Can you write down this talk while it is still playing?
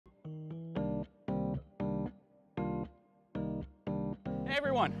Hey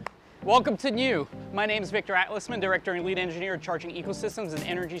everyone, welcome to Nxu. My name is Victor Atlasman, Director and Lead Engineer at Charging Ecosystems and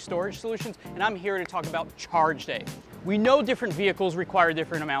Energy Storage Solutions, and I'm here to talk about Charge Day. We know different vehicles require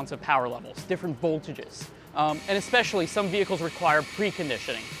different amounts of power levels, different voltages, and especially some vehicles require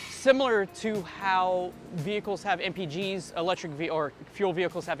preconditioning. Similar to how vehicles have MPGs, or fuel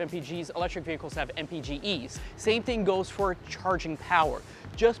vehicles have MPGs, electric vehicles have MPGEs. Same thing goes for charging power.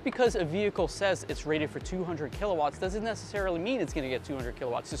 Just because a vehicle says it's rated for 200 kilowatts doesn't necessarily mean it's going to get 200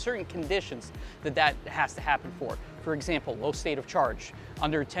 kilowatts. There's certain conditions that has to happen for. For example, low state of charge,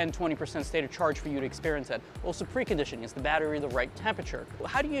 under 10-20% state of charge for you to experience that. Also preconditioning, is the battery the right temperature?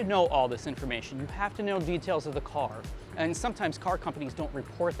 How do you know all this information? You have to know details of the car. And sometimes car companies don't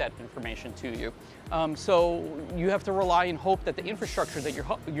report that information to you. So you have to rely and hope that the infrastructure that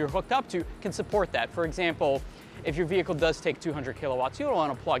you're hooked up to can support that. For example, if your vehicle does take 200 kilowatts, you don't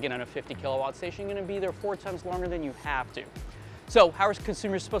want to plug in on a 50 kilowatt station. You're going to be there 4 times longer than you have to. So how are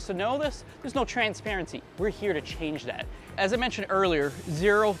consumers supposed to know this? There's no transparency. We're here to change that. As I mentioned earlier,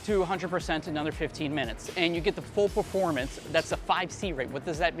 0 to 100% in under 15 minutes, and you get the full performance. That's a 5C rate. What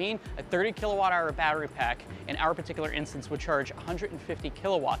does that mean? A 30 kilowatt hour battery pack, in our particular instance, would charge 150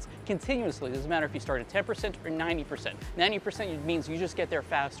 kilowatts continuously. It doesn't matter if you start at 10% or 90%. 90% means you just get there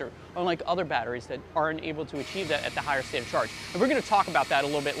faster, unlike other batteries that aren't able to achieve that at the higher state of charge. And we're going to talk about that a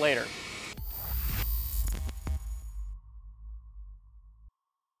little bit later.